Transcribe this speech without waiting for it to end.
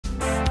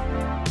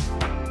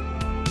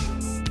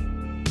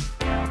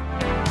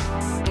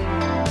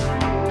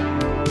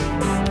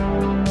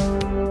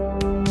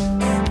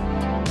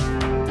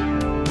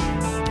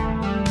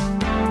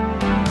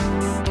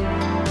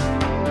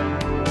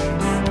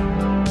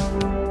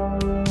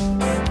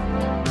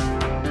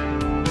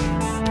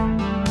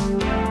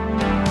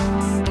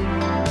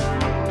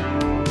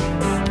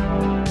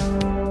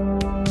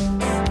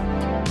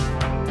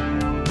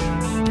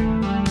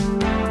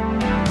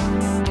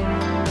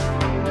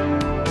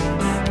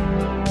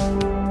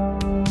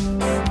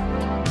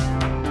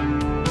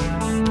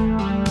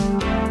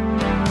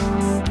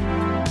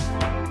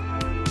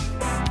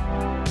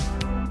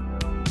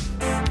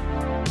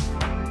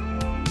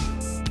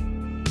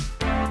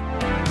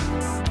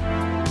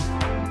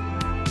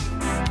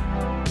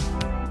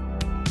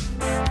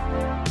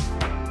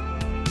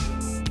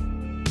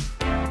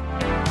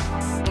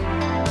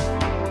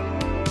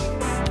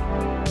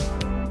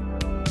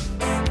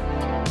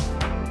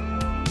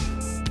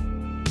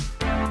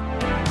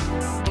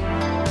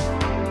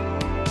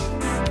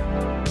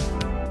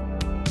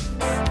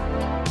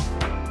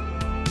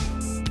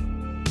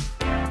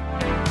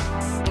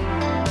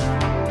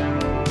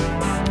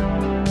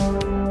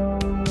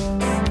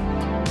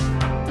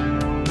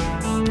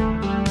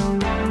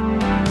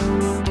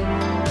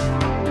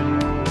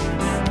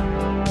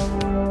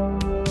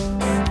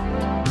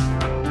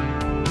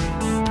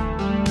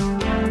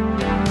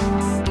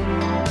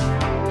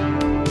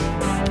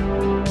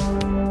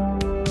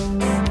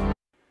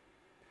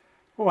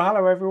Well,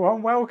 hello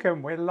everyone,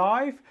 welcome. We're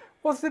live.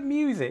 Was the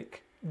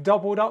music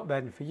doubled up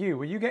then for you?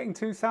 Were you getting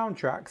two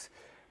soundtracks?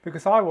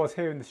 Because I was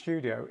here in the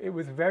studio. It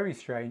was very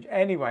strange.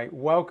 Anyway,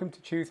 welcome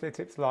to Tuesday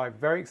Tips Live.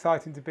 Very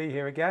exciting to be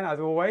here again, as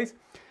always.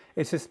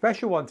 It's a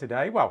special one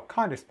today. Well,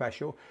 kind of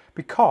special,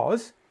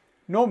 because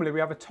normally we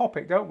have a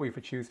topic, don't we,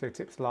 for Tuesday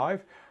Tips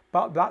Live?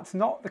 But that's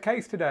not the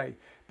case today,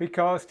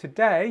 because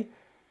today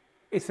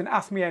it's an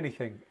Ask Me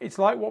Anything. It's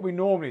like what we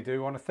normally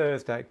do on a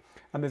Thursday.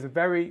 And there's a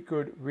very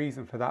good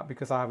reason for that,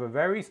 because I have a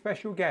very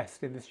special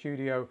guest in the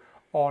studio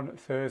on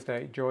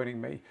Thursday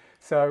joining me.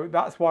 So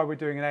that's why we're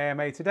doing an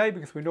AMA today,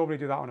 because we normally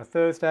do that on a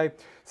Thursday.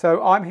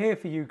 So I'm here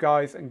for you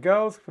guys and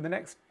girls for the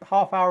next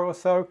half hour or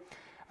so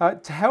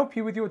to help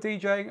you with your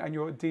DJing and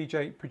your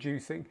DJ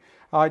producing.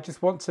 I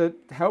just want to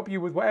help you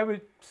with whatever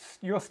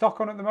you're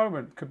stuck on at the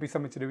moment. Could be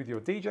something to do with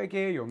your DJ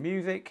gear, your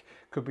music,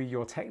 could be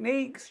your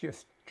techniques, you're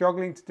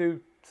struggling to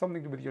do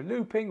something with your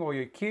looping or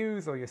your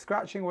cues or your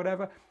scratching,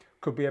 whatever.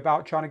 Could be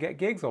about trying to get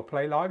gigs or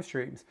play live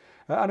streams.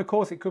 And of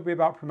course, it could be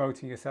about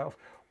promoting yourself.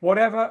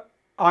 Whatever,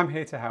 I'm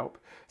here to help.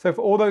 So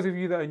for all those of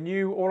you that are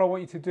new, all I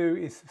want you to do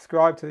is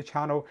subscribe to the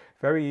channel.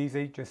 Very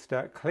easy, just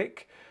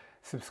click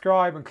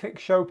subscribe and click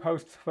show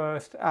posts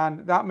first.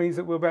 And that means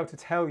that we'll be able to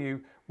tell you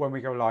when we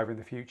go live in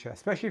the future,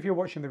 especially if you're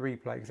watching the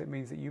replay, because it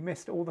means that you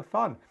missed all the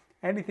fun.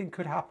 Anything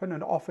could happen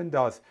and often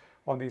does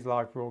on these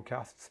live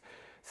broadcasts.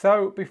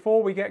 So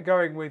before we get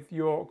going with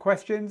your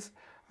questions,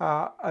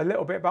 a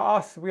little bit about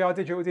us. We are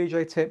Digital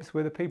DJ Tips.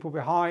 We're the people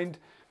behind,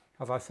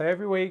 as I say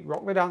every week,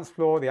 Rock the Dance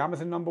Floor, the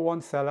Amazon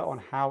 #1 seller on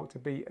how to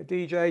be a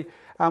DJ.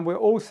 And we're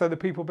also the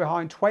people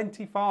behind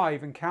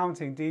 25 and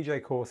counting DJ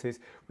courses,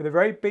 with a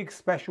very big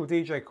special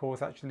DJ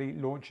course actually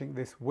launching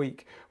this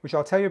week, which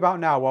I'll tell you about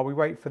now while we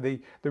wait for the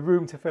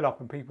room to fill up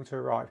and people to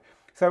arrive.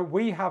 So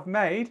we have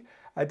made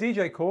a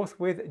DJ course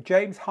with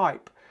James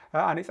Hype,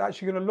 and it's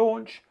actually going to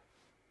launch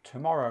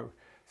tomorrow.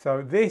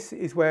 So this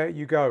is where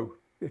you go.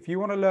 If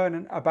you want to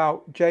learn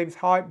about James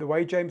Hype, the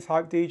way James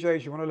Hype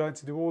DJs, you want to learn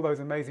to do all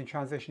those amazing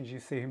transitions you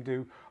see him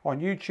do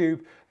on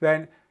YouTube,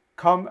 then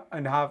come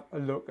and have a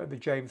look at the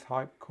James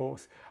Hype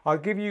course. I'll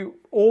give you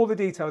all the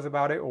details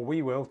about it, or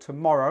we will,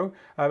 tomorrow.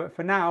 But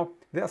for now,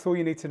 that's all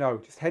you need to know.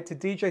 Just head to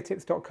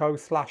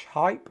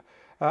djtips.co/hype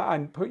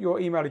and put your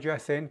email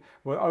address in.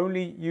 We'll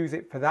only use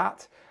it for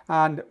that,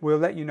 and we'll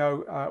let you know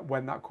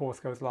when that course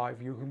goes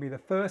live. You can be the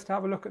first to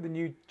have a look at the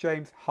new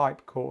James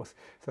Hype course.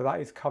 So that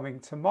is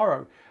coming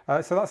tomorrow.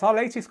 So that's our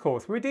latest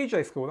course. We're a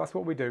DJ school, that's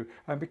what we do.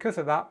 And because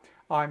of that,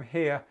 I'm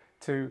here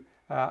to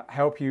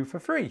help you for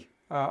free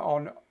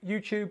on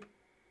YouTube,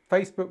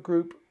 Facebook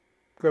group,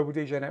 Global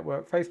DJ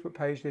Network, Facebook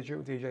page,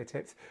 Digital DJ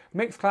Tips,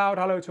 Mixcloud,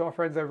 hello to our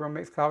friends over on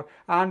Mixcloud,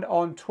 and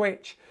on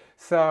Twitch.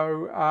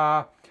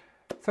 So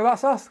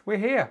that's us, we're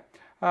here.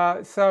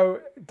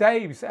 So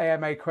Dave's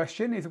AMA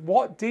question is,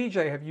 what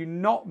DJ have you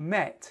not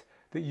met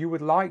that you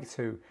would like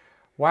to?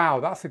 Wow,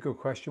 that's a good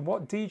question.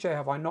 What DJ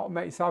have I not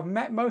met? So I've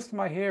met most of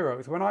my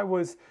heroes. When I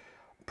was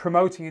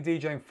promoting and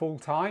DJing full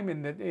time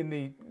in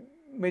the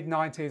mid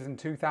 90s and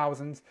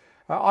 2000s,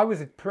 I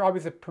was a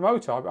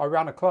promoter. I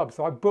ran a club,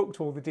 so I booked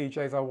all the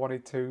DJs I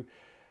wanted to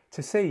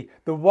see.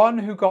 The one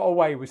who got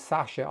away was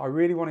Sasha. I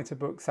really wanted to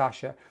book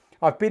Sasha.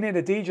 I've been in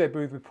a DJ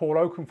booth with Paul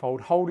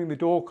Oakenfold holding the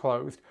door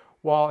closed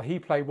while he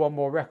played one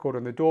more record,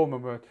 and the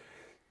doorman were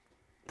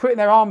putting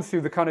their arms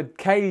through the kind of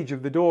cage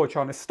of the door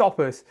trying to stop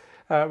us,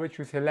 which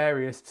was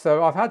hilarious.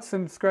 So I've had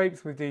some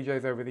scrapes with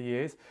DJs over the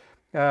years,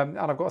 and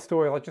I've got a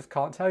story I just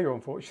can't tell you,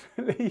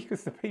 unfortunately,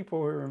 because the people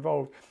who are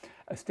involved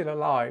are still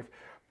alive.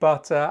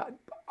 But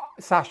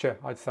Sasha,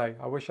 I'd say.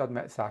 I wish I'd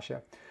met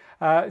Sasha.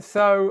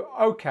 So,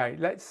 okay,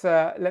 let's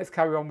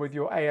carry on with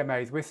your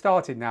AMAs. We're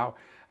started now.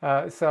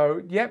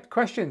 So, yep,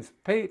 questions,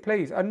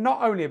 please. And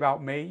not only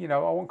about me, you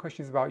know, I want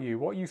questions about you.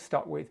 What are you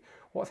stuck with?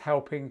 What's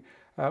helping?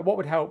 What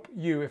would help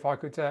you if I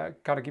could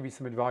kind of give you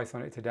some advice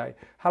on it today?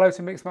 Hello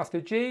to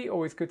Mixmaster G.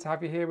 Always good to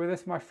have you here with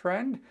us, my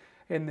friend,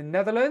 in the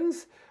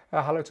Netherlands.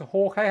 Hello to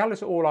Jorge. Hello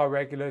to all our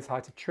regulars. Hi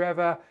to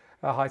Trevor.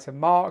 Hi to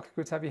Mark.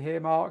 Good to have you here,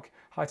 Mark.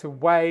 Hi to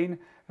Wayne.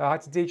 Hi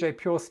to DJ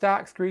Pure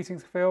Stacks.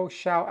 Greetings, Phil.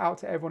 Shout out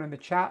to everyone in the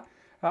chat.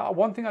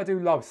 One thing I do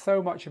love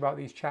so much about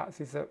these chats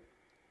is that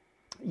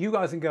you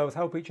guys and girls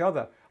help each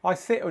other. I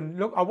sit and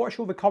look, I watch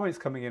all the comments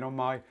coming in on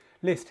my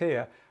list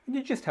here, and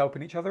you're just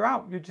helping each other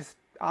out. You're just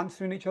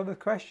answering each other's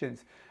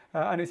questions,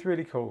 and it's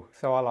really cool.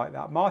 So I like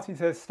that. Martin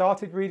says,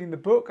 started reading the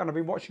book, and I've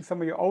been watching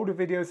some of your older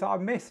videos that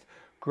I've missed.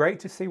 Great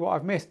to see what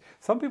I've missed.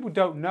 Some people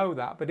don't know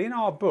that, but in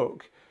our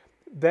book,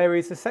 there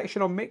is a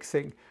section on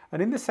mixing,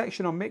 and in the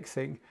section on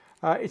mixing,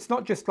 it's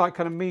not just like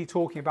kind of me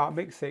talking about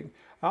mixing.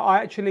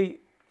 I actually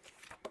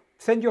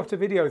send you off to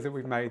videos that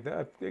we've made that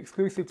are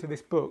exclusive to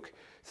this book.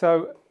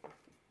 So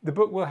the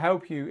book will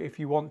help you if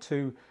you want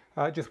to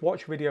just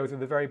watch videos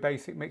of the very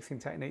basic mixing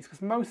techniques,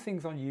 because most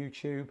things on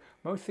YouTube,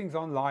 most things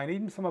online,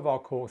 even some of our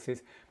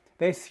courses,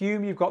 they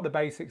assume you've got the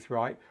basics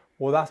right.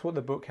 Well, that's what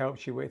the book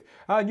helps you with.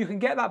 And you can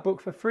get that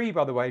book for free,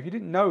 by the way. If you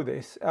didn't know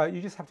this,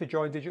 you just have to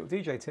join Digital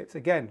DJ Tips.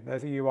 Again,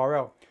 there's a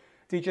URL.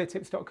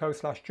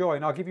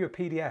 djtips.co/join, I'll give you a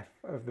PDF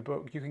of the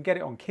book. You can get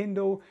it on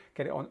Kindle,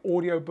 get it on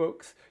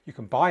audiobooks. You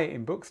can buy it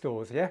in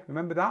bookstores, yeah?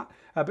 Remember that?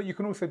 But you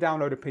can also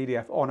download a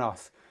PDF on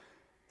us.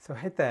 So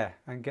head there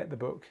and get the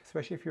book,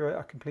 especially if you're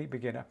a complete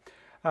beginner.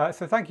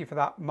 So thank you for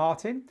that,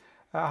 Martin.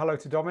 Hello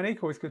to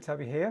Dominique, always good to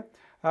have you here.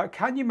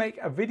 Can you make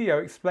a video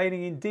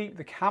explaining in deep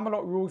the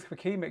Camelot rules for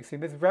key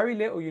mixing? There's very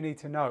little you need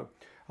to know.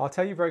 I'll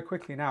tell you very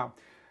quickly now.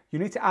 You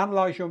need to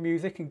analyze your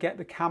music and get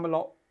the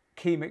Camelot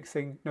key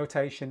mixing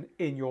notation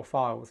in your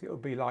files. It'll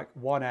be like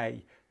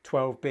 1A,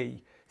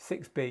 12B,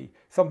 6B,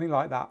 something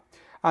like that.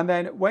 And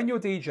then when you're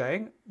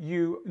DJing,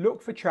 you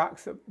look for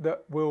tracks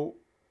that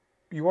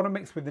you want to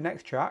mix with the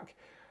next track,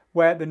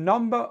 where the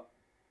number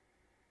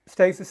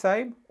stays the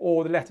same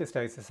or the letter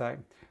stays the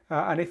same.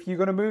 And if you're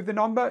going to move the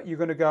number, you're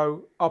going to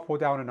go up or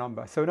down a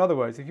number. So in other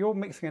words, if you're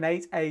mixing an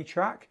 8A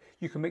track,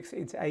 you can mix it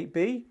into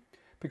 8B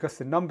because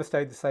the number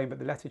stayed the same but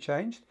the letter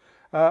changed.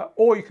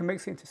 Or you can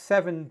mix it into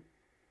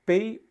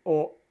 7B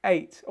or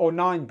 8 or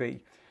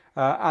 9B.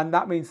 And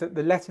that means that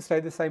the letter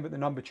stayed the same but the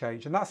number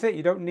changed. And that's it.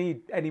 You don't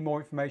need any more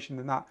information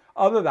than that.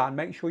 Other than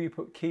make sure you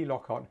put key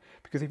lock on.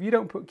 Because if you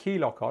don't put key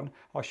lock on,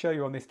 I'll show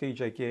you on this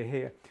DJ gear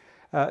here.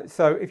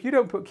 So if you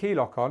don't put key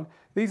lock on,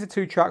 these are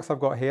two tracks I've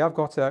got here. I've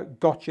got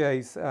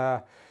Gotye's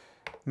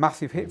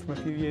massive hit from a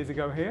few years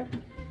ago here.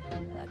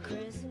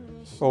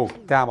 Oh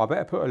damn! I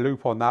better put a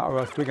loop on that, or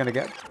else we're gonna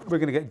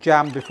get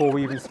jammed before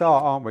we even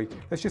start, aren't we?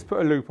 Let's just put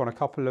a loop on a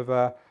couple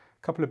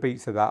of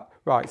beats of that.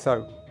 Right.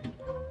 So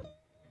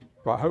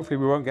right. Hopefully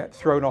we won't get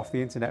thrown off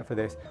the internet for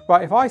this.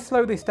 Right. If I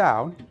slow this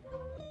down,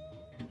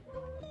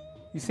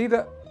 you see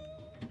that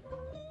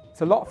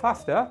it's a lot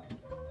faster.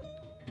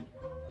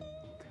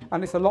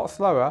 And it's a lot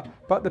slower,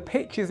 but the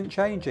pitch isn't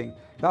changing.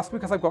 That's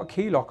because I've got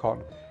key lock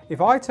on. If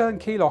I turn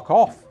key lock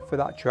off for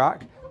that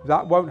track,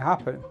 that won't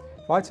happen.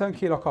 If I turn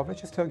key lock off,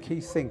 let's just turn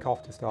key sync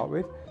off to start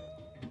with.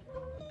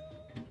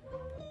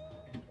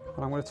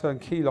 And I'm going to turn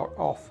key lock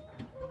off.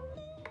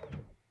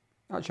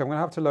 Actually, I'm going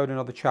to have to load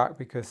another track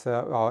because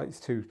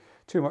it's too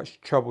much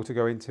trouble to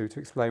go into to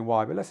explain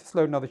why. But let's just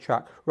load another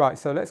track. Right,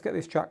 so let's get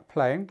this track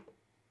playing.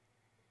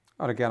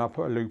 And again, I'll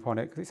put a loop on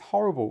it because it's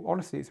horrible.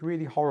 Honestly, it's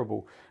really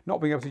horrible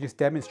not being able to just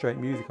demonstrate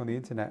music on the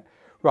internet.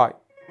 Right,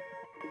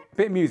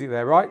 bit of music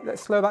there, right?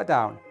 Let's slow that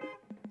down.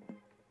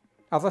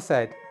 As I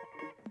said,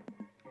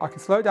 I can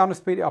slow it down and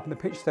speed it up and the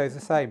pitch stays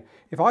the same.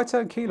 If I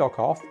turn key lock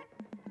off,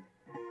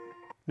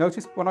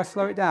 notice when I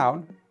slow it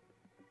down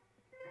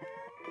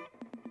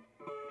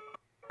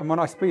and when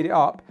I speed it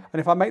up, and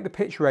if I make the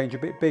pitch range a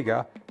bit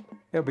bigger,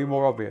 it'll be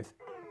more obvious.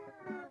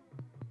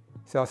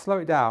 So I'll slow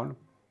it down.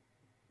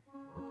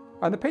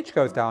 And the pitch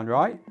goes down,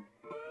 right?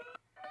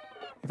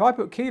 If I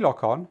put key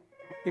lock on,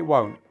 it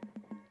won't.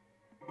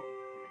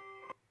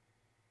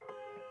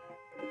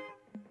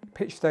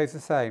 Pitch stays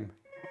the same.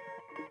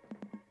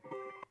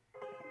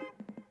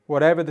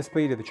 Whatever the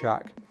speed of the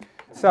track.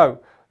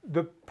 So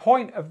the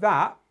point of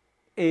that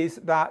is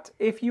that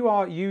if you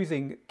are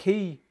using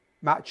key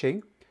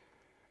matching,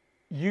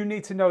 you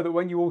need to know that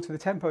when you alter the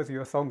tempos of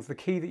your songs, the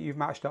key that you've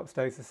matched up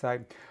stays the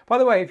same. By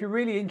the way, if you're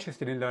really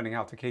interested in learning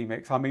how to key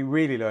mix, I mean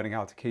really learning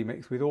how to key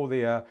mix with all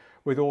the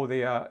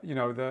you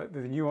know, the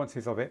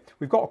nuances of it,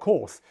 we've got a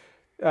course,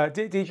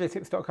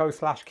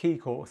 djtips.co/key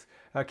course,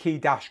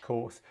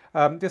 key-course.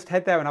 Just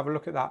head there and have a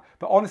look at that.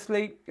 But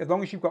honestly, as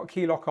long as you've got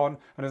key lock on,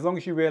 and as long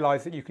as you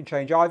realise that you can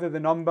change either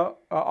the number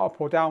up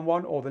or down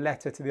one, or the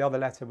letter to the other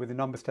letter with the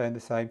number staying the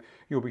same,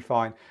 you'll be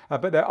fine.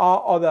 But there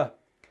are other.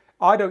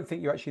 I don't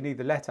think you actually need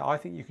the letter. I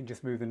think you can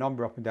just move the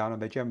number up and down and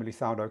they generally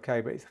sound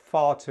okay, but it's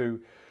far too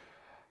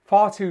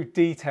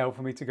detailed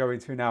for me to go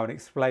into now and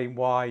explain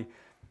why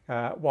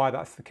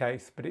that's the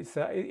case. But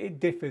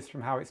it differs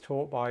from how it's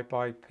taught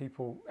by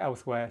people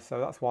elsewhere. So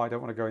that's why I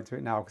don't want to go into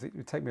it now because it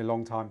would take me a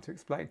long time to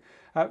explain.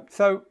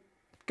 So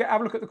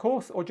have a look at the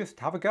course or just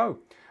have a go.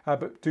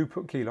 But do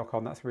put key lock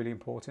on, that's really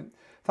important.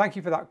 Thank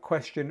you for that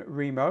question,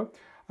 Remo.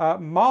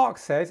 Mark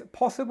says,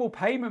 possible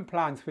payment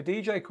plans for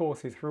DJ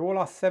courses for all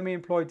our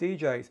semi-employed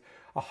DJs.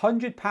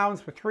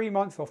 £100 for 3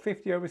 months or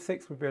 50 over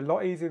 6 would be a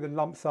lot easier than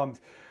lump sums.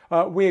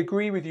 We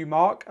agree with you,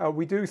 Mark.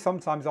 We do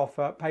sometimes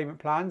offer payment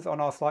plans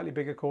on our slightly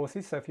bigger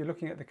courses. So if you're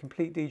looking at the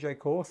complete DJ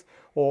course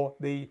or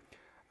the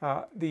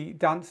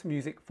dance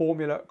music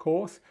formula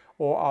course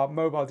or our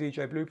mobile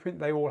DJ blueprint,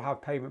 they all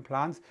have payment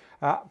plans.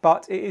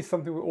 But it is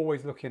something we're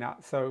always looking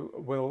at. So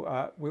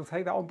we'll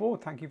take that on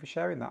board. Thank you for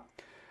sharing that.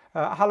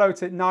 Hello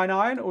to 9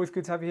 Iron, always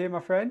good to have you here, my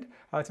friend.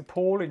 To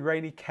Paul in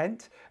rainy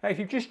Kent. If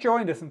you've just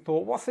joined us and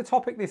thought, what's the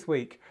topic this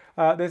week?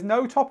 There's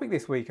no topic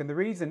this week, and the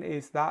reason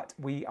is that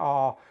we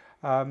are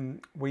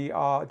doing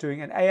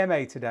an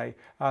AMA today.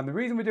 The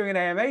reason we're doing an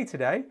AMA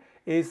today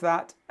is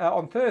that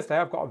on Thursday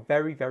I've got a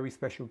very, very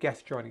special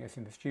guest joining us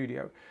in the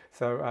studio.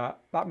 So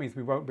that means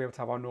we won't be able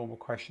to have our normal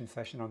question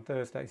session on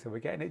Thursday, so we're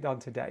getting it done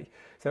today.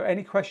 So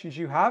any questions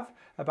you have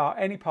about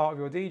any part of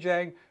your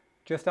DJing,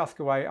 just ask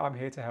away, I'm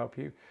here to help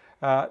you.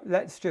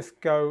 Let's just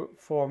go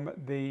from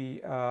the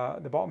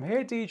bottom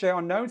here. DJ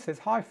Unknown says,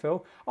 hi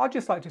Phil, I'd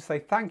just like to say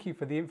thank you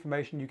for the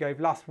information you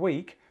gave last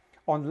week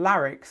on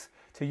larynx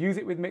to use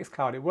it with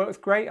Mixcloud. It works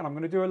great, and I'm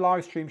going to do a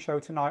live stream show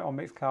tonight on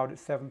Mixcloud at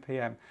 7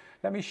 p.m.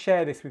 Let me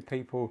share this with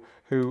people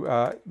who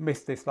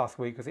missed this last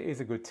week, because it is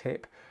a good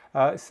tip.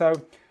 So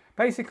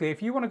basically,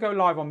 if you want to go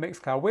live on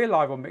Mixcloud, we're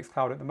live on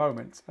Mixcloud at the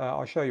moment.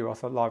 I'll show you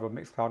us live on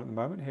Mixcloud at the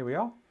moment. Here we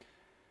are.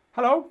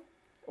 Hello.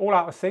 All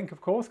out of sync,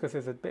 of course, because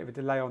there's a bit of a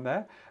delay on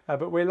there.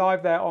 But we're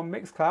live there on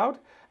Mixcloud.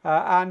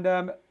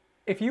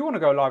 If you want to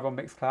go live on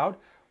Mixcloud,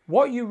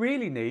 what you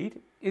really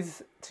need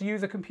is to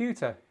use a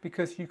computer,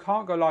 because you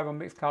can't go live on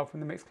Mixcloud from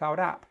the Mixcloud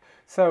app.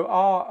 So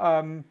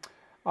our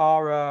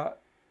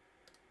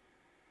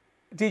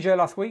DJ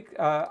last week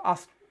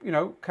asked,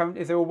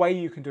 is there a way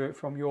you can do it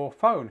from your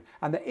phone?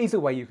 And there is a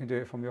way you can do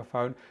it from your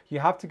phone. You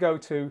have to go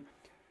to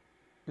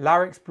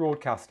Larix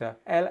Broadcaster,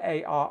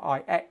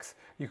 Larix.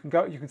 You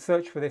can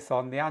search for this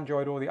on the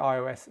Android or the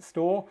iOS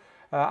store,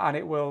 and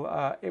it will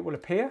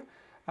appear.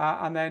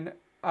 And then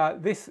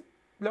this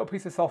little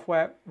piece of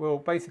software will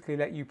basically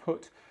let you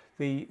put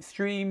the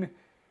stream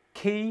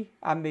key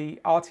and the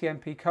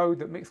RTMP code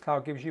that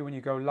Mixcloud gives you when you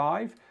go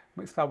live.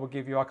 Mixcloud will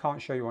give you, I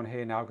can't show you on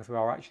here now because we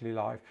are actually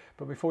live,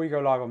 but before you go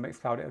live on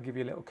Mixcloud, it'll give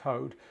you a little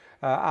code,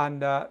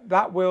 and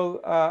that will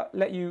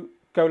let you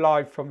go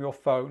live from your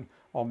phone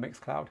on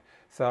Mixcloud.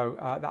 So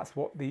that's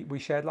what we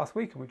shared last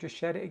week, and we've just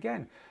shared it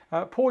again.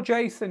 Poor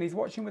Jason, he's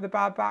watching with a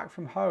bad back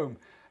from home.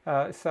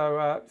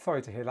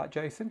 Sorry to hear that,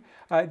 Jason.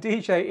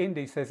 DJ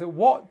Indy says,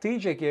 what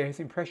DJ gear has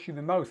impressed you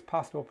the most,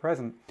 past or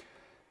present?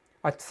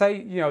 I'd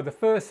say, the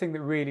first thing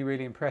that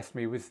really impressed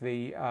me was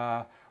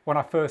when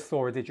I first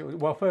saw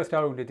first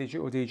owned a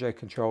digital DJ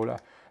controller.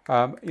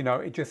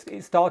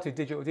 It started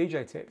digital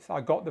DJ tips.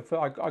 I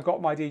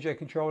got my DJ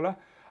controller,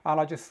 and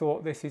I just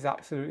thought, this is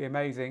absolutely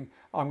amazing.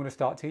 I'm going to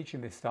start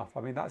teaching this stuff.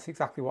 I mean, that's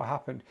exactly what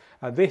happened.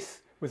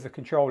 This was the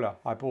controller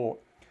I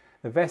bought,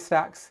 the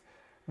Vestax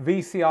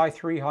VCI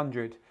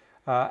 300,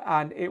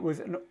 and it was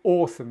an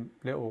awesome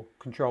little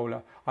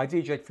controller. I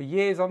DJed for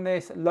years on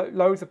this.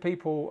 Loads of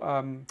people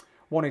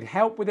wanted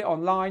help with it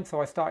online, so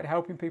I started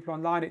helping people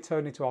online. It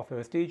turned into our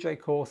first DJ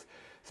course.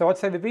 So I'd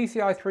say the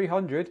VCI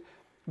 300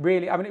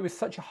 really, it was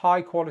such a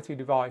high quality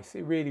device.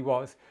 It really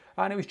was.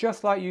 And it was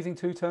just like using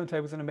 2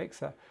 turntables and a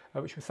mixer,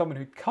 which for someone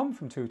who'd come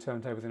from 2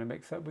 turntables and a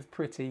mixer was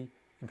pretty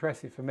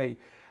impressive for me.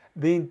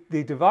 The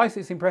device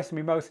that's impressing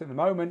me most at the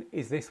moment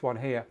is this one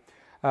here.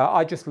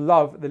 I just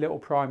love the little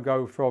Prime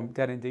Go from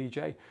Den and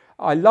DJ.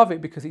 I love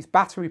it because it's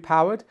battery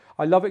powered.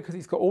 I love it because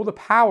it's got all the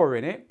power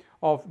in it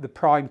of the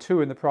Prime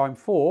 2 and the Prime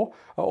 4,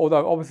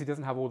 although obviously it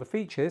doesn't have all the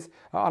features.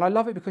 And I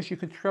love it because you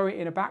can throw it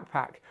in a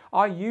backpack.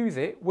 I use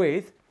it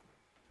with,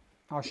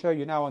 I'll show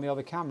you now on the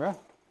other camera.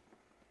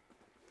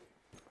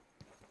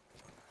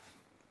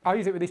 I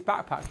use it with this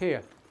backpack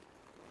here.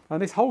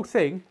 And this whole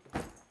thing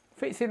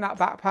fits in that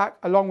backpack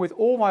along with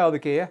all my other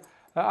gear.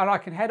 And I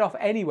can head off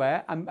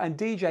anywhere and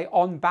DJ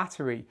on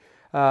battery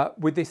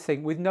with this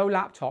thing, with no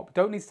laptop.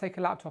 Don't need to take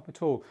a laptop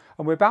at all.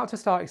 And we're about to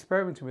start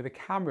experimenting with a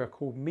camera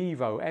called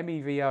Mevo,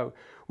 M-E-V-O,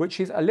 which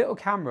is a little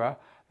camera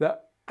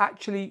that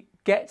actually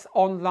gets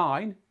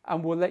online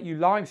and will let you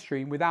live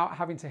stream without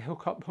having to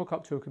hook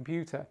up to a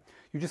computer.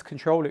 You just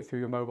control it through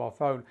your mobile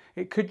phone.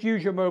 It could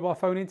use your mobile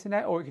phone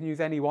internet, or it can use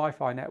any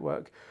Wi-Fi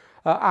network.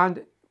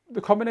 And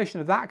the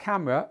combination of that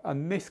camera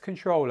and this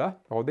controller,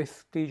 or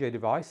this DJ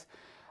device,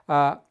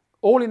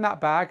 all in that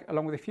bag,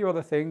 along with a few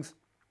other things,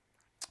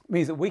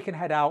 means that we can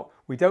head out.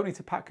 We don't need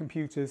to pack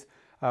computers.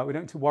 We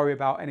don't need to worry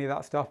about any of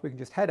that stuff. We can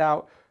just head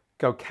out,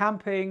 go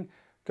camping,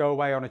 go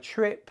away on a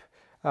trip,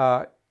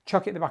 chuck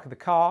it in the back of the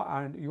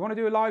car, and you want to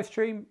do a live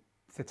stream,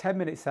 it's a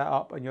 10-minute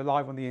setup and you're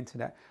live on the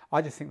internet.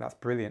 I just think that's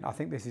brilliant. I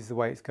think this is the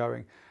way it's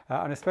going.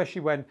 And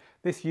especially when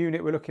this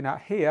unit we're looking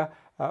at here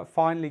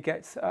finally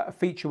gets a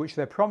feature which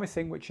they're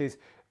promising, which is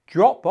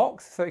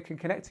Dropbox, so it can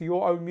connect to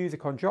your own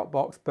music on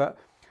Dropbox. But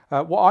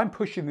what I'm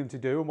pushing them to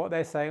do, and what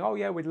they're saying, oh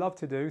yeah, we'd love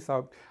to do,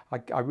 so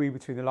I read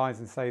between the lines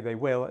and say they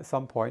will at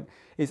some point,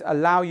 is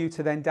allow you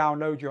to then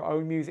download your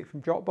own music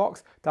from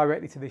Dropbox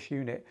directly to this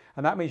unit.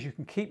 And that means you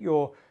can keep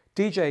your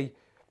DJ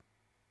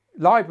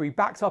library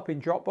backed up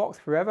in Dropbox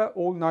forever,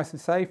 all nice and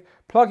safe.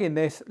 Plug in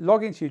this,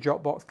 log into your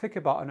Dropbox, click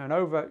a button, and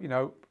over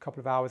a couple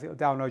of hours it'll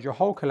download your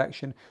whole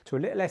collection to a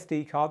little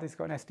SD card. It's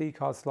got an SD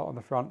card slot on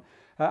the front,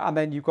 and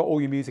then you've got all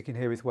your music in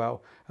here as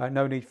well.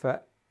 No need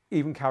for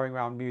even carrying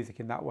around music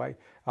in that way.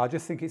 I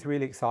just think it's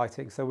really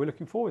exciting, so we're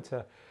looking forward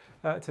to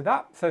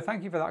that. So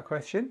thank you for that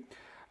question.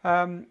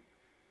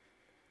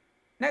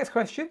 Next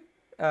question,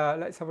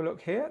 let's have a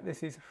look here.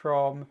 This is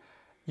from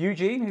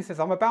Eugene, who says,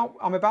 I'm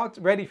about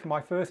ready for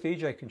my first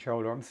DJ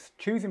controller. I'm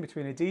choosing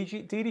between a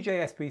DDJ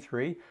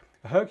SP3,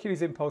 a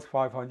Hercules Impulse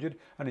 500,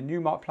 and a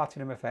Newmark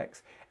Platinum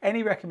FX.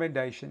 Any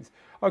recommendations?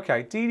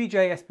 Okay,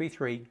 DDJ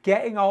SP3,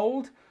 getting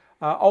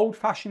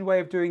old-fashioned way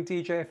of doing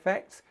DJ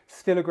effects,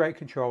 still a great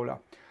controller.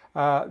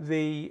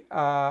 The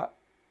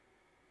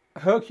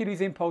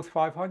Hercules Impulse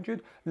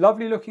 500,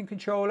 lovely looking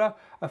controller,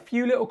 a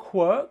few little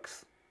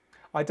quirks.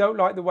 I don't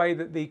like the way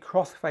that the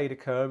crossfader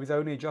curve is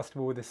only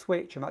adjustable with a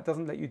switch, and that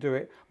doesn't let you do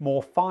it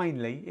more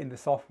finely in the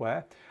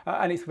software.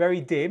 And it's very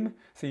dim,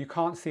 so you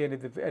can't see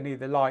any of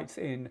the lights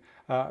in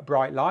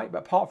bright light. But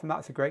apart from that,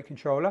 it's a great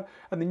controller.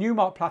 And the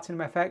Newmark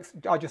Platinum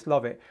FX, I just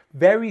love it.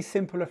 Very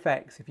simple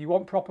effects. If you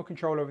want proper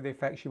control over the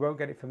effects, you won't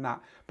get it from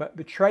that. But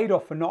the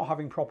trade-off for not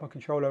having proper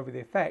control over the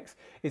effects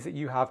is that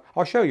you have,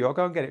 I'll show you, I'll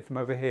go and get it from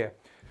over here.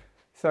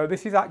 So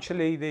this is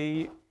actually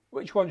the,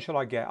 which one shall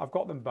I get? I've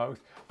got them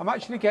both. I'm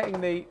actually getting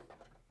the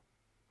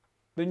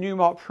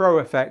Newmark Pro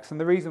effects, and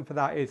the reason for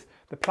that is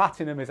the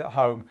Platinum is at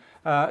home.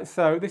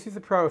 So this is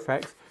the Pro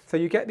effects. So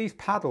you get these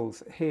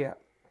paddles here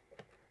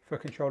for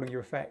controlling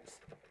your effects.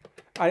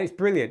 And it's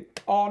brilliant.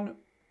 On,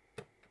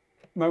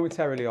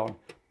 momentarily on.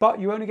 But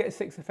you only get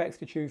 6 effects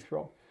to choose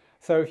from.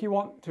 So if you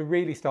want to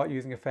really start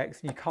using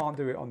effects, you can't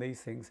do it on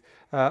these things.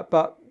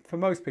 But for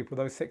most people,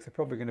 those 6 are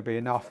probably going to be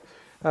enough.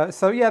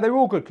 So yeah, they're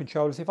all good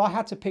controllers. If I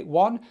had to pick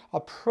one,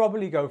 I'd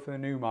probably go for the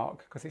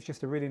Newmark because it's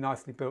just a really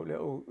nicely built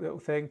little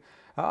thing.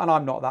 And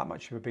I'm not that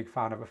much of a big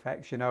fan of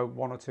effects. You know,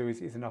 1 or 2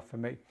 is enough for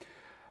me.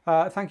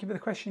 Thank you for the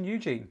question,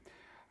 Eugene.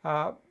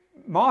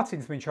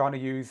 Martin's been trying to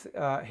use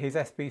his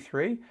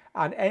SB3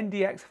 and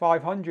NDX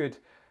 500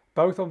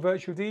 both on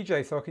Virtual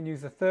DJ, so I can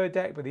use the 3rd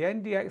deck, but the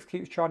NDX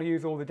keeps trying to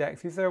use all the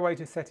decks. Is there a way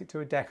to set it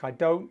to a deck? I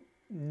don't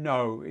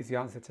know is the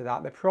answer to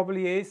that. There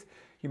probably is.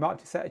 You might have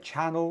to set a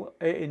channel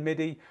in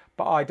MIDI,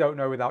 but I don't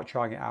know without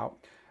trying it out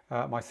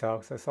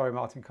myself. So sorry,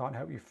 Martin, can't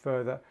help you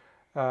further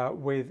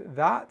with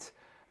that.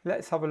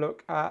 Let's have a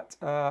look at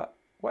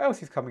what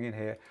else is coming in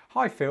here.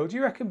 Hi Phil, do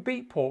you reckon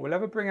Beatport will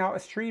ever bring out a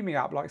streaming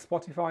app like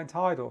Spotify and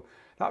Tidal?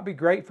 That'd be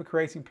great for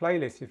creating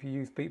playlists if you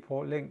use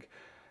Beatport Link.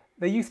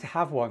 They used to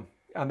have one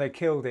and they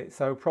killed it,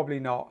 so probably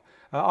not.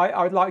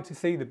 I'd like to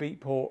see the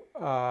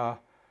Beatport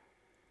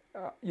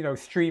you know,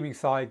 streaming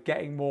side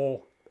getting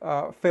more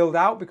filled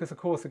out, because of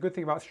course the good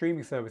thing about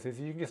streaming services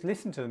is you can just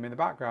listen to them in the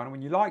background, and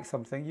when you like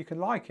something you can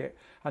like it,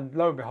 and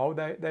lo and behold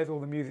there's all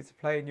the music to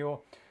play in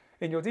your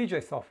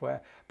DJ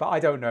software. But I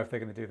don't know if they're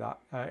going to do that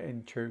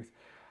in truth.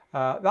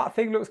 That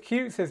thing looks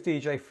cute, says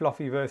DJ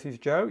Fluffy versus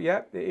Joe.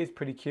 Yep, it is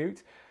pretty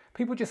cute.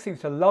 People just seem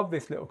to love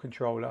this little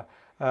controller.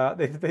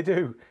 They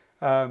do.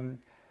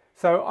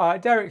 So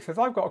Derek says,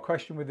 I've got a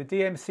question with the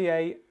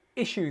DMCA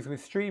issues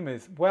with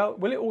streamers. Well,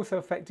 will it also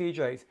affect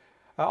DJs?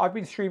 I've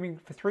been streaming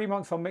for 3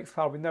 months on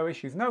Mixcloud with no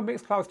issues. No,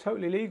 Mixcloud's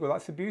totally legal.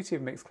 That's the beauty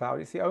of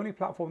Mixcloud. It's the only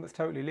platform that's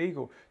totally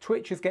legal.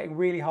 Twitch is getting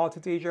really hard to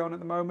DJ on at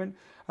the moment.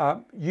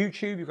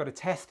 YouTube, you've got to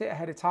test it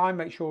ahead of time,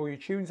 make sure all your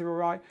tunes are all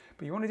right.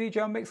 But you want to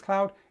DJ on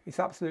Mixcloud, it's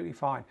absolutely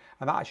fine.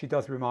 And that actually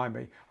does remind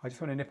me, I just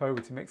want to nip over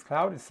to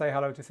Mixcloud and say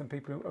hello to some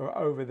people who are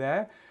over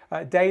there.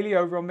 Daily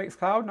over on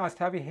Mixcloud, nice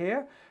to have you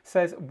here,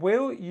 says,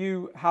 will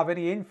you have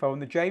any info on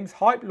the James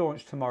Hype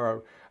launch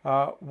tomorrow?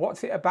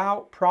 What's it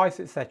about, price,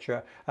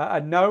 etc.?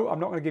 And no, I'm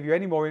not going to give you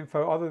any more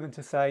info other than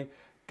to say,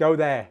 go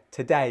there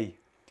today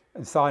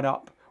and sign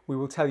up. We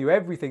will tell you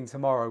everything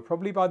tomorrow.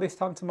 Probably by this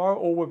time tomorrow,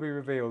 all will be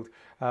revealed.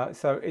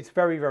 So it's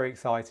very, very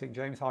exciting.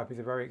 James Hype is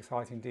a very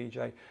exciting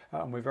DJ,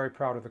 and we're very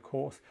proud of the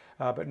course.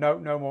 But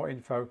no more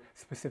info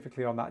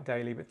specifically on that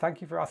daily. But thank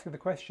you for asking the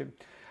question.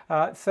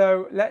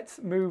 So let's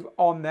move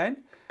on then.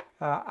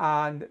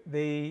 And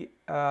the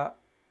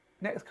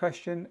next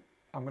question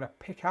I'm going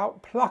to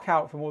pluck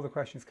out from all the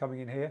questions coming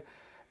in here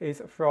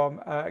is from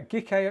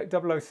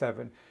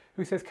Gike007,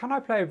 who says, can I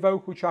play a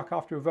vocal track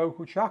after a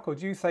vocal track, or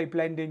do you say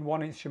blend in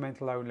one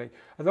instrumental only?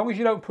 As long as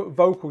you don't put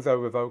vocals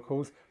over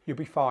vocals, you'll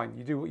be fine.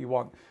 You do what you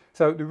want.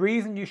 So the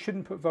reason you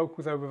shouldn't put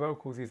vocals over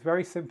vocals is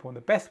very simple, and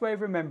the best way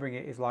of remembering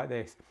it is like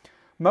this.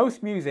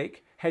 Most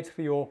music heads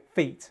for your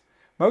feet.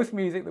 Most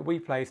music that we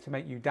play is to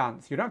make you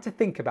dance. You don't have to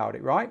think about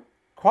it, right?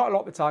 Quite a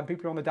lot of the time,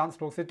 people on the dance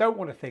floor, they don't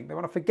want to think. They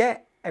want to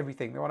forget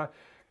everything. They want to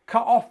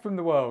cut off from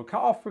the world,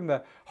 cut off from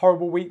the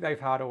horrible week they've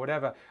had or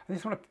whatever. And they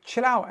just want to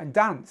chill out and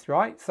dance,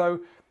 right? So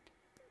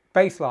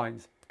bass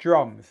lines,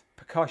 drums,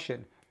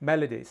 percussion,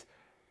 melodies,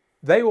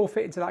 they all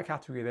fit into that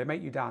category. They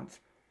make you dance.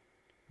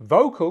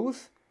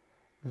 Vocals,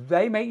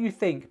 they make you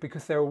think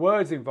because there are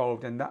words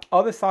involved, and that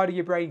other side of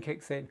your brain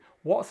kicks in.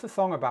 What's the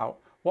song about?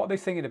 What are they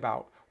singing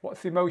about?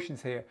 What's the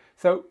emotions here?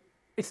 So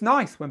it's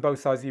nice when both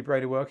sides of your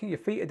brain are working. Your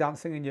feet are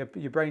dancing and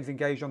your brain's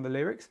engaged on the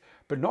lyrics,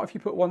 but not if you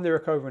put one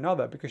lyric over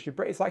another, because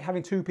it's like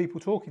having 2 people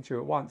talking to you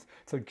at once.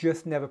 So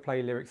just never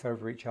play lyrics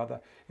over each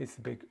other. It's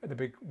the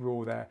big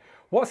rule there.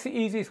 What's the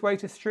easiest way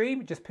to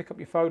stream? Just pick up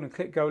your phone and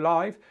click go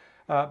live.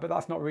 But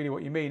that's not really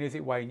what you mean, is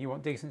it, Wayne? You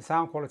want decent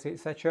sound quality,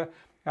 etc.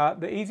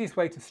 The easiest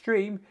way to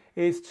stream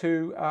is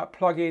to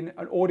plug in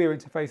an audio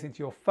interface into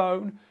your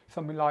phone,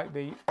 something like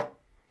the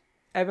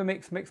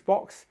Evermix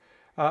Mixbox.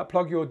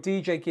 Plug your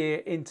DJ gear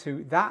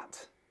into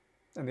that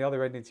and the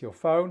other end into your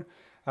phone,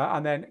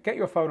 and then get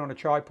your phone on a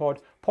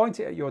tripod, point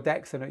it at your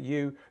decks and at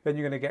you. Then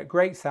you're going to get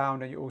great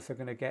sound, and you're also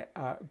going to get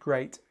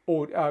great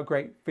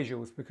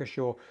visuals because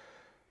your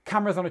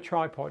camera's on a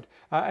tripod.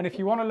 And if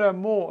you want to learn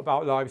more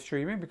about live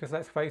streaming, because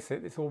let's face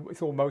it, it's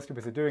all most of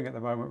us are doing at the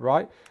moment,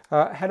 right?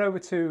 Head over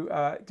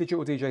to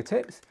Digital DJ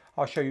Tips.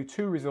 I'll show you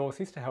 2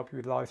 resources to help you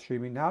with live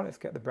streaming now. Let's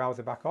get the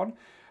browser back on.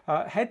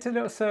 head to the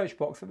little search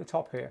box at the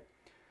top here.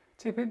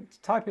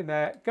 Type in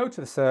there, go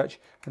to the search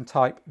and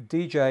type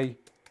DJ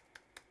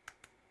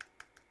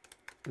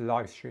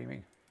live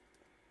streaming.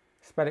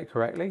 Spell it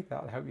correctly,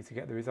 that'll help you to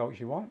get the results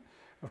you want,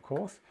 of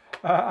course.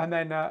 And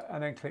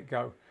then click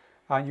go.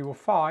 And you will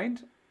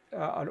find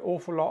an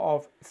awful lot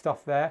of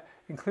stuff there,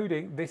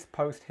 including this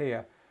post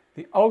here,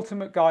 the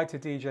ultimate guide to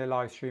DJ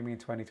live streaming in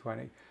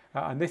 2020.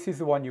 And this is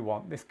the one you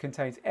want. This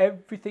contains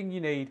everything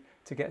you need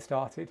to get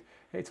started.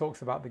 It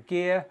talks about the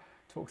gear,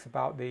 talks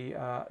about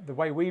the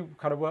way we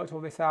kind of worked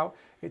all this out.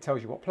 It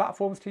tells you what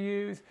platforms to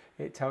use.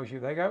 It tells you,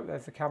 there you go,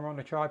 there's the camera on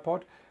the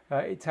tripod.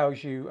 It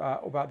tells you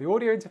about the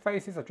audio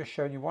interfaces. I've just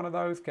shown you one of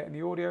those, getting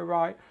the audio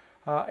right.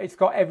 It's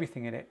got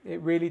everything in it. It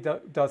really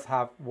does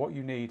have what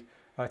you need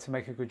to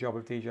make a good job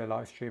of DJ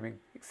live streaming.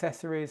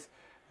 Accessories,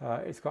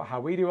 it's got how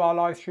we do our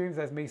live streams.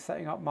 There's me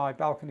setting up my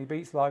Balcony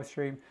Beats live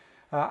stream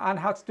and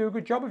how to do a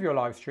good job of your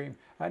live stream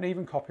and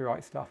even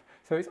copyright stuff.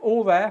 So it's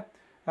all there.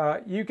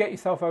 You get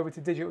yourself over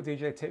to Digital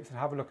DJ Tips and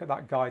have a look at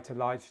that guide to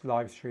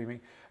live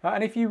streaming.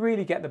 And if you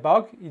really get the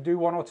bug, you do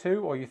one or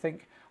two, or you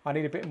think I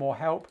need a bit more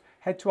help,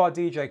 head to our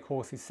DJ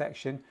courses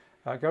section,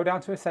 go down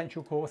to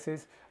Essential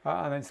Courses,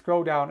 and then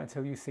scroll down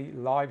until you see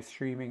Live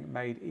Streaming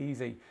Made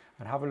Easy,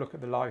 and have a look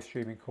at the live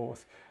streaming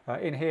course.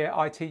 In here,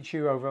 I teach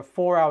you over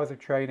 4 hours of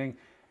training,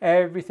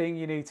 everything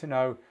you need to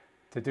know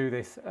to do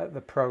this at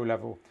the pro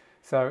level.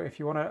 So if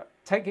you want to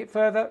take it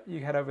further, you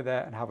head over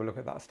there and have a look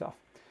at that stuff.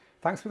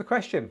 Thanks for the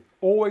question,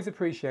 always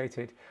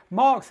appreciated.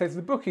 Mark says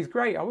the book is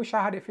great. I wish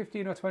I had it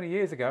 15 or 20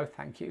 years ago.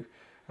 Thank you.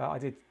 I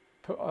did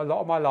put a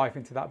lot of my life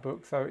into that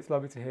book, so it's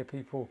lovely to hear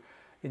people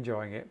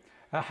enjoying it.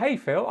 Hey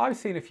Phil, I've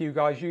seen a few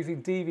guys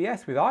using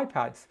DVS with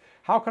iPads.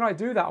 How can I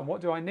do that and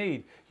what do I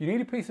need? You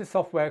need a piece of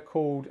software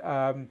called,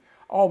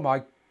 oh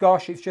my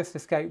gosh, it's just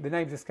escaped, the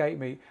name's escaped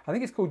me. I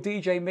think it's called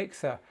DJ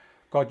Mixer.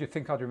 God, you'd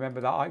think I'd remember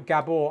that.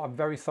 Gabor, I'm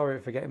very sorry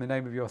for forgetting the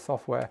name of your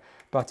software,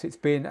 but it's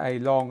been a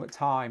long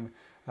time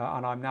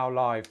and I'm now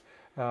live.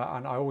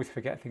 And I always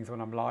forget things when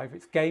I'm live.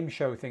 It's game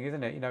show thing,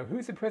 isn't it? You know,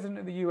 who's the president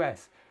of the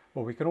US?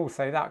 Well, we can all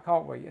say that,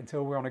 can't we?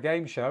 Until we're on a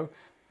game show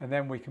and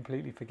then we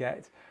completely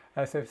forget.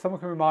 So if someone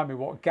can remind me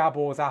what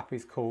Gabor's app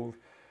is called.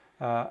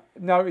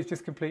 No, it's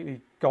just completely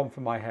gone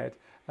from my head.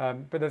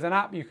 But there's an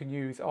app you can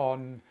use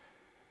on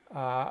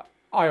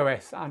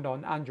iOS and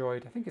on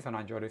Android. I think it's on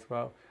Android as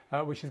well,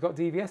 which has got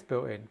DVS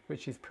built in,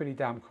 which is pretty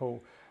damn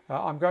cool.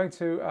 I'm going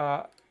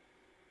to,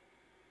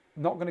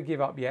 not going to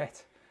give up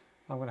yet.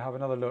 I'm going to have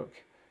another look,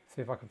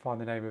 see if I can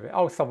find the name of it.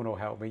 Oh, someone will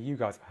help me. You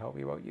guys will help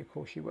me, won't you? Of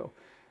course you will.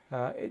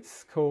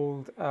 It's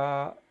called,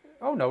 oh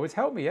no, it's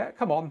helped me yet.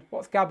 Come on,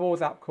 what's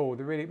Gabor's app called?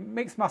 The really,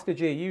 Mixmaster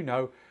G, you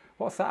know.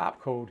 What's that app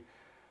called?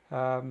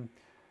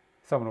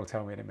 Someone will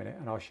tell me in a minute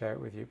and I'll share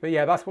it with you. But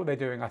yeah, that's what they're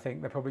doing, I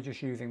think. They're probably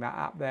just using that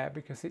app there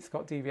because it's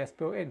got DVS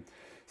built in.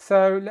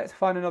 So let's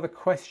find another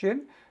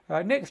question.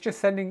 Nick's just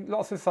sending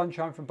lots of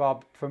sunshine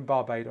from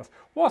Barbados.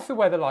 What's the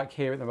weather like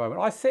here at the moment?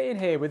 I sit in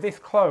here with this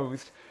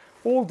closed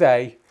all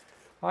day.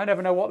 I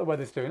never know what the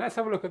weather's doing. Let's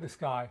have a look at the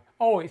sky.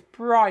 Oh, it's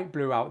bright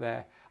blue out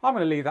there. I'm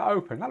going to leave that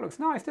open. That looks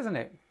nice, doesn't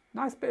it?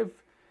 Nice bit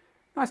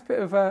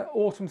of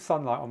autumn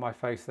sunlight on my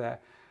face there.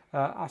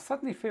 I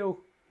suddenly feel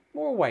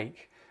more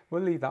awake.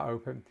 We'll leave that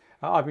open.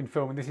 I've been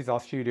filming. This is our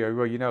studio.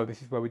 Well, you know,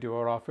 this is where we do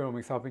all our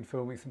filming. So I've been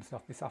filming some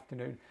stuff this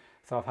afternoon.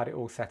 So I've had it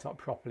all set up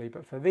properly.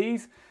 But for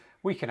these,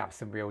 we can have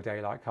some real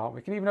daylight, can't we?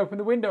 We can even open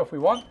the window if we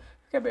want.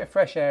 Get a bit of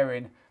fresh air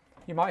in.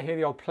 You might hear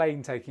the old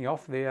plane taking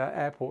off. The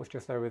airport's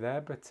just over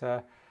there.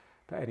 But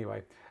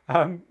anyway,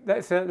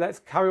 let's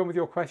carry on with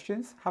your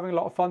questions. Having a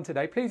lot of fun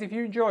today. Please, if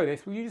you enjoy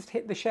this, will you just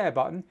hit the share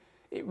button?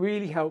 It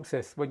really helps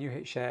us when you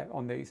hit share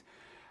on these.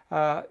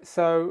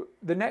 So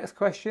the next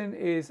question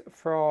is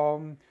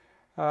from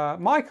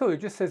Michael, who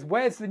just says,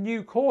 where's the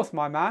new course,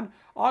 my man?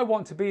 I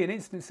want to be an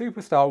instant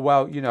superstar.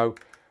 Well, you know,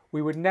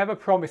 we would never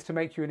promise to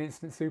make you an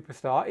instant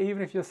superstar,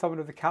 even if you're someone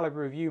of the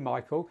caliber of you,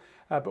 Michael.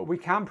 But we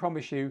can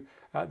promise you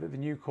that the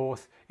new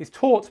course is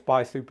taught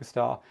by a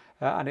superstar,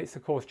 and it's the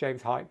course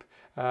James Hype.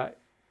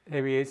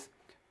 Here he is.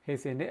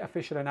 Here's the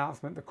official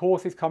announcement. The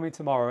course is coming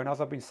tomorrow, and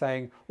as I've been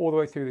saying all the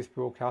way through this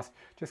broadcast,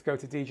 just go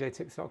to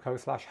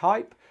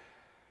djtips.co/hype,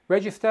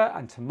 register,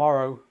 and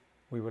tomorrow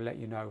we will let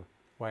you know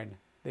when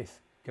this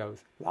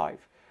goes live.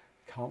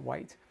 Can't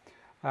wait.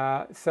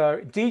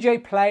 So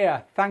DJ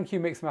Player, thank you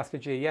Mixmaster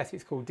G. Yes,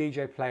 it's called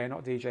DJ Player,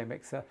 not DJ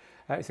Mixer.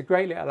 It's a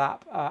great little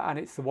app, and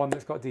it's the one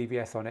that's got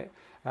DVS on it,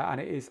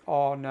 and it is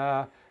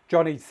on.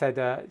 Johnny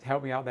said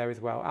help me out there as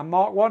well, and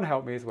Mark 1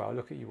 helped me as well.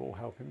 Look at you all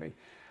helping me.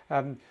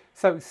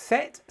 So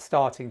set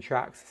starting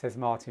tracks, says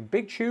Martin.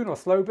 Big tune or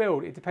slow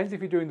build? It depends if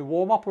you're doing the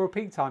warm up or a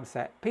peak time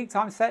set. Peak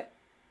time set,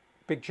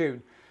 big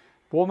tune.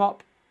 Warm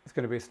up, it's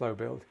going to be a slow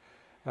build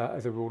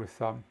as a rule of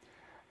thumb.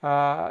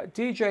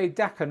 DJ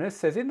Dakanus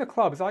says, in the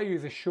clubs I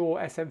use a Shure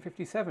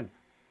SM57.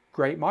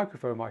 Great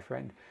microphone, my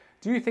friend.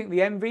 Do you think the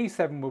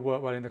MV7 will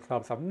work well in the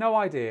clubs? I've no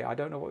idea. I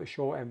don't know what the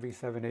Shure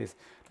MV7 is.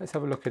 Let's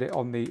have a look at it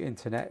on the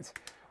internet.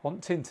 On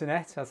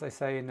Tinternet, as they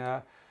say in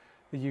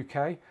the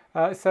UK.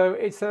 So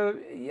it's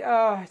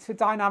a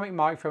dynamic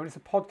microphone. It's a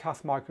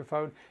podcast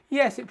microphone.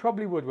 Yes, it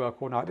probably would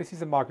work all night. This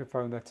is a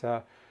microphone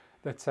that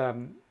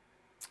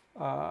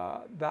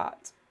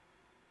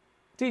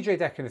DJ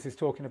Decanus is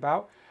talking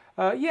about.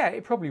 Yeah,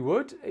 it probably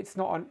would. It's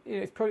not.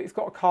 It's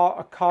got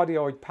a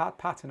cardioid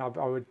pattern.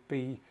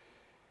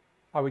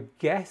 I would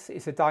guess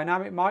it's a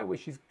dynamic mic,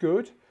 which is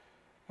good.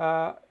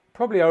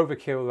 Probably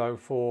overkill though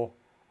for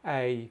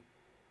a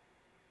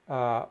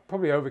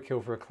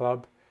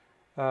club.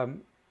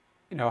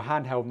 You know,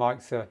 handheld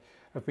mics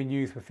have been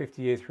used for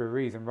 50 years for a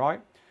reason,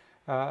 right?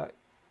 Yeah,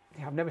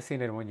 I've never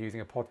seen anyone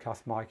using a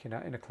podcast mic in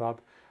a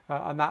club,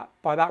 and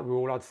by that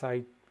rule, I'd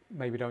say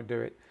maybe don't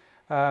do it.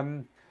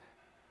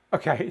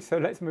 Okay, so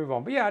let's move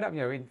on. But yeah,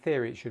 you know, in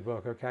theory, it should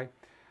work okay.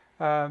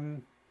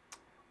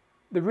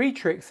 The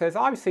Retrick says,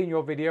 I've seen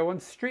your video on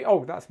stream.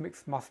 Oh, that's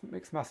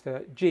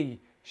Mixmaster G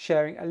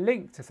sharing a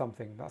link to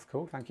something. That's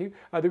cool, thank you.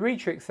 The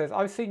Retrick says,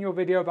 I've seen your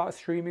video about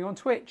streaming on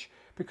Twitch.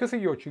 Because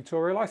of your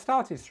tutorial, I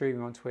started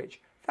streaming on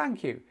Twitch.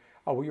 Thank you.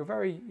 Oh, well, you're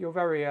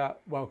very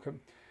welcome.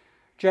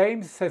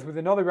 James says, with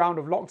another round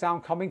of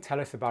lockdown coming,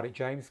 tell us about it,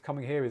 James,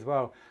 coming here as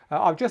well.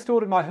 I've just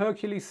ordered my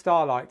Hercules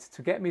Starlight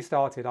to get me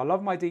started. I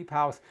love my deep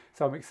house,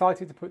 so I'm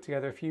excited to put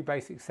together a few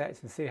basic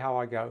sets and see how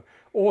I go.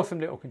 Awesome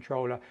little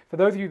controller. For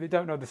those of you that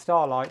don't know the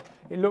Starlight,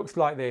 it looks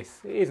like this.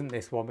 It isn't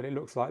this one, but it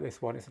looks like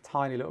this one. It's a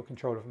tiny little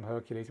controller from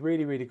Hercules.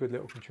 Really, really good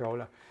little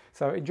controller.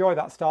 So enjoy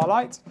that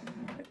Starlight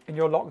in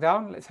your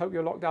lockdown. Let's hope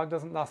your lockdown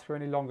doesn't last for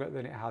any longer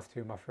than it has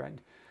to, my friend.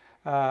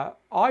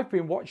 I've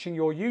been watching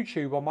your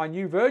YouTube on my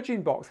new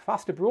Virgin box,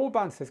 faster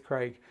broadband, says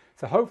Craig.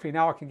 So hopefully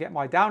now I can get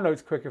my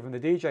downloads quicker from the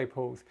DJ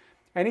pools.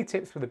 Any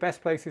tips for the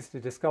best places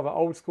to discover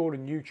old school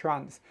and new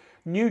trance?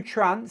 New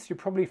trance, you'll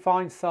probably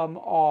find some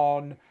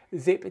on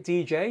Zip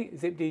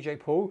DJ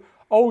pool.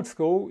 Old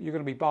school, you're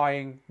going to be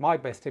buying, my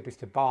best tip is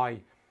to buy,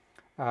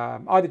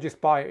 either just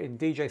buy it in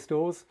DJ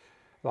stores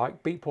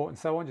like Beatport and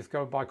so on, just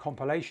go and buy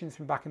compilations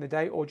from back in the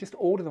day, or just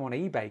order them on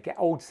eBay, get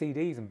old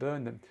CDs and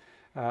burn them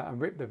and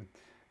rip them.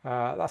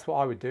 That's what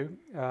I would do.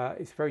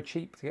 It's very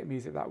cheap to get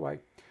music that way.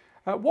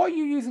 What are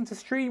you using to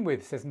stream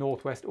with, says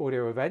Northwest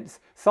Audio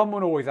Events.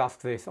 Someone always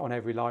asks this on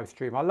every live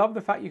stream. I love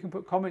the fact you can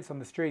put comments on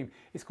the stream.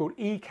 It's called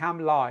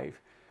Ecamm Live,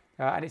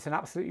 and it's an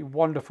absolutely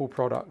wonderful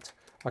product.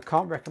 I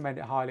can't recommend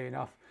it highly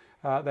enough.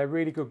 They're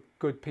really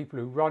good people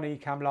who run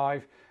Ecamm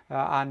Live,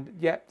 and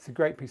yeah, it's a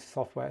great piece of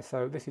software.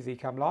 So this is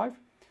Ecamm Live.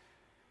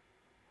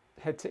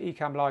 Head to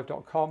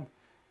ecammlive.com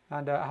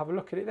and have a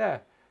look at it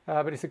there.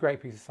 But it's a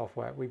great piece of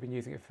software. We've been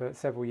using it for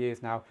several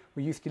years now.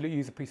 We used to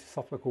use a piece of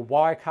software called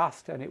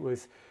Wirecast, and it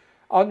was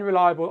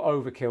unreliable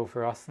overkill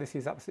for us. This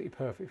is absolutely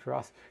perfect for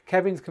us.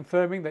 Kevin's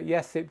confirming that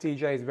yes, Zip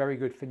DJ is very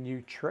good for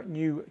new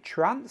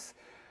trance.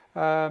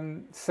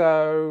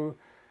 Apparently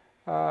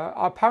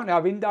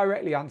I've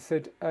indirectly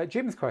answered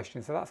Jim's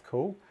question, so that's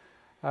cool.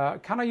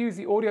 Can I use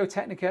the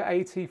Audio-Technica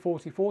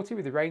AT4040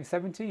 with the Range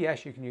 70?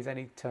 Yes, you can use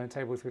any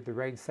turntables with the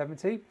Range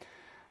 70.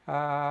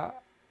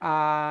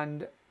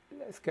 And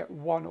let's get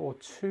one or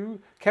two.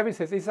 Kevin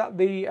says, is that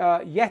the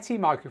Yeti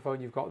microphone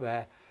you've got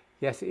there?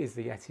 Yes, it is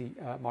the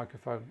Yeti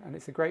microphone, and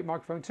it's a great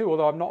microphone too,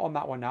 although I'm not on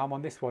that one now, I'm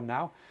on this one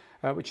now,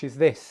 which is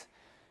this.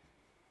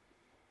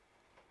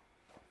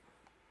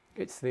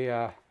 It's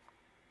the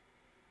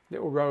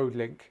little Rode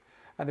Link,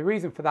 and the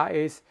reason for that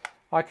is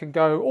I can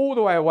go all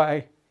the way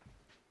away,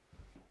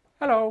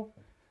 hello,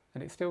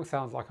 and it still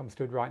sounds like I'm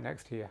stood right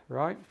next to you,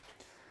 right?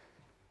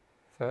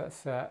 So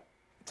that's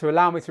to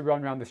allow me to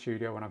run around the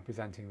studio when I'm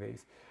presenting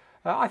these.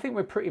 I think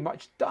we're pretty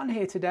much done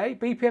here today.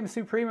 BPM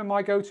Supreme and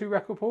my go-to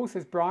record pool,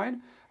 says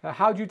Brian.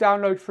 How do you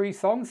download free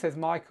songs, says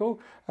Michael.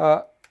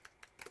 I'm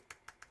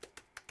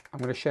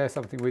going to share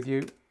something with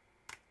you.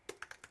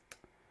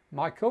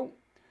 Michael,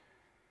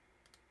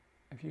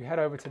 if you head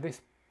over to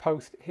this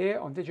post here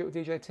on Digital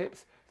DJ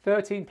Tips,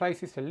 13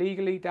 places to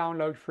legally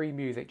download free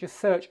music. Just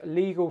search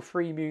legal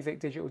free music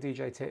Digital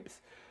DJ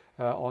Tips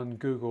on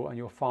Google and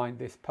you'll find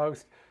this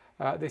post.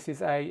 This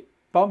is a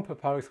bumper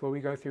post where we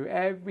go through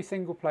every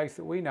single place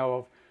that we know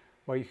of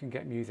where you can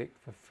get music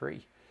for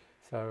free.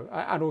 So,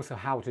 and also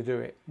how to do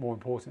it, more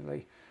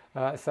importantly.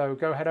 So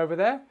go head over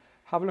there,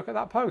 have a look at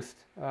that post.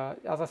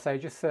 As I say,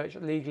 just search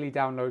legally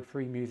download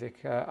free music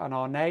and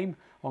our name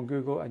on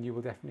Google and you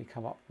will definitely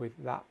come up with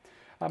that.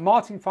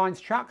 Martin finds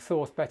track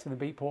source better than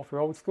Beatport for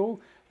old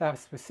school. They have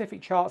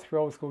specific charts for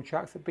old school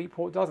tracks that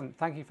Beatport doesn't.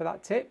 Thank you for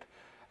that tip.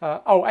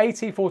 Oh,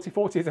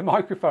 AT4040 is a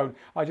microphone.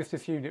 I just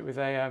assumed it was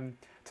a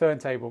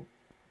turntable.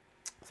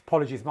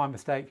 Apologies, my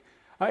mistake.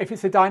 If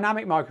it's a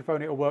dynamic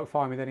microphone, it'll work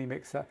fine with any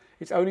mixer.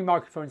 It's only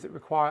microphones that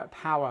require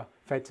power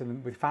fed to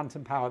them with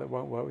phantom power that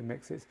won't work with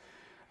mixers.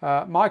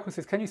 Michael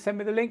says, can you send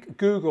me the link?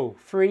 Google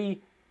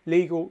free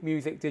legal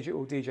music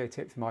digital DJ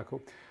tips,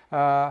 Michael.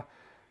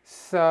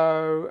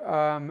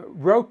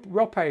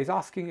 Rope is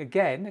asking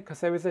again because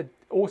there was an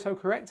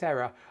autocorrect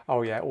error.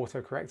 Oh yeah,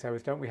 autocorrect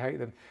errors, don't we hate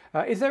them?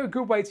 Is there a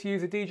good way to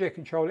use a DJ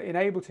controller in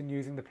Ableton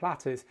using the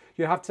platters?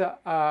 You have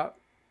to,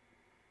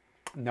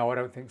 no, I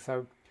don't think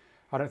so.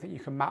 I don't think you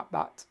can map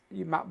that.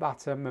 You map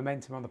that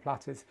momentum on the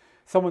platters.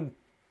 Someone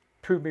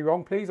prove me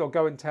wrong, please, or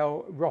go and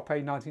tell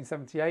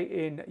Rope1978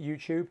 in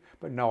YouTube.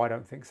 But no, I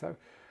don't think so.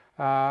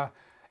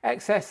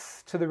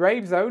 XS to the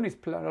Rave Zone, is,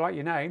 I like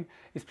your name,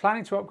 is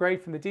planning to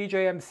upgrade from the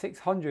DJM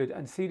 600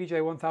 and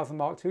CDJ 1000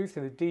 Mark IIs to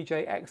the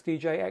DJ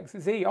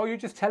XZ. Oh, you're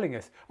just telling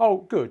us. Oh,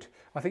 good.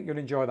 I think you'll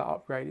enjoy that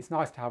upgrade. It's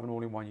nice to have an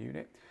all-in-one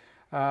unit.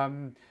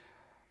 And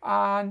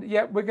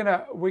yeah, we're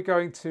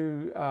going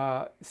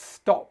to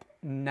stop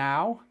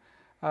now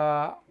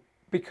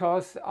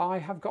because I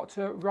have got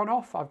to run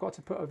off. I've got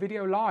to put a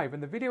video live,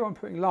 and the video I'm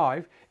putting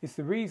live is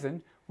the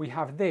reason we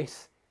have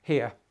this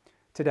here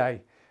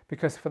today.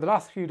 Because for the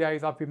last few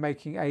days, I've been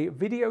making a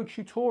video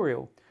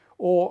tutorial,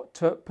 or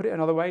to put it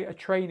another way, a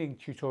training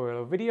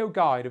tutorial, a video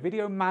guide, a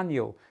video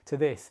manual to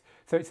this.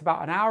 So it's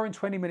about 1 hour and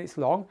 20 minutes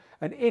long.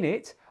 And in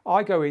it,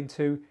 I go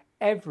into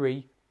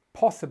every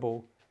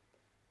possible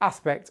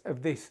aspect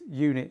of this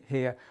unit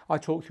here. I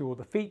talk through all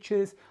the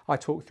features, I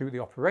talk through the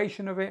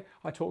operation of it,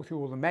 I talk through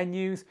all the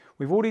menus.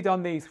 We've already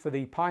done these for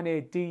the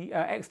Pioneer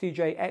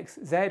XDJ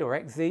XZ or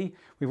XZ.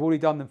 We've already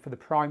done them for the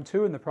Prime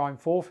 2 and the Prime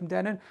 4 from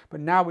Denon, but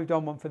now we've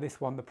done one for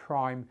this one, the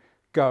Prime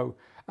Go.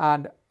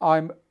 And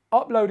I'm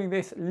uploading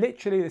this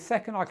literally the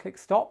second I click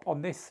stop on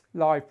this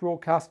live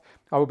broadcast.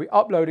 I will be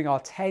uploading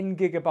our 10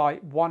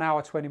 gigabyte, 1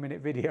 hour, 20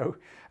 minute video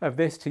of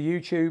this to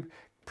YouTube,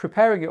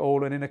 preparing it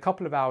all, and in a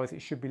couple of hours it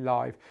should be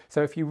live.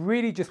 So if you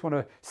really just want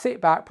to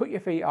sit back, put your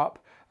feet up,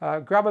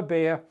 grab a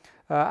beer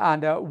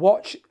and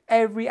watch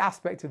every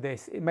aspect of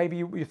this. Maybe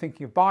you're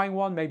thinking of buying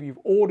one, maybe you've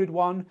ordered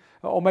one,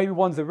 or maybe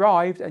one's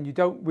arrived and you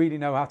don't really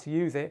know how to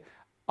use it.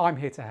 I'm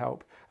here to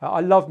help. I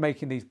love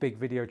making these big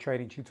video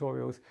training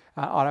tutorials,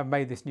 and I've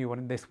made this new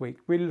one this week.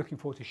 Really looking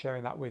forward to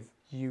sharing that with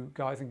you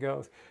guys and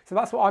girls. So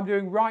that's what I'm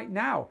doing right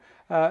now.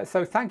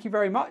 So thank you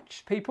very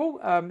much,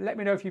 people. Let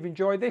me know if you've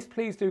enjoyed this.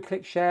 Please do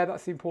click share.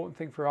 That's the important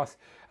thing for us.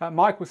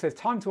 Michael says,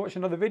 time to watch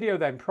another video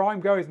then.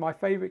 Prime Go is my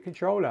favorite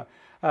controller.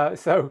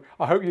 So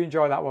I hope you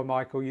enjoy that one,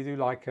 Michael. You do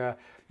like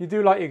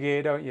your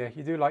gear, don't you?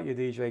 You do like your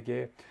DJ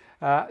gear.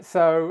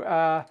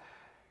 So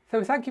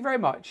thank you very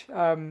much.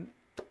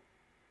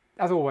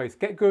 As always,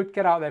 get good,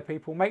 get out there,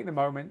 people, make the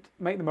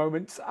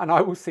moments, and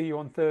I will see you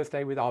on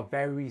Thursday with our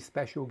very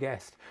special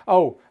guest.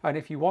 Oh, and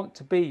if you want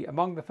to be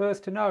among the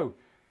first to know,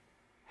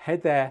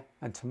 head there,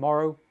 and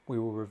tomorrow we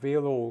will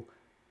reveal all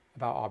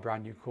about our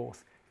brand new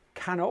course.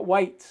 Cannot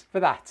wait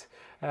for that.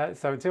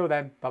 So until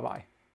then, bye-bye.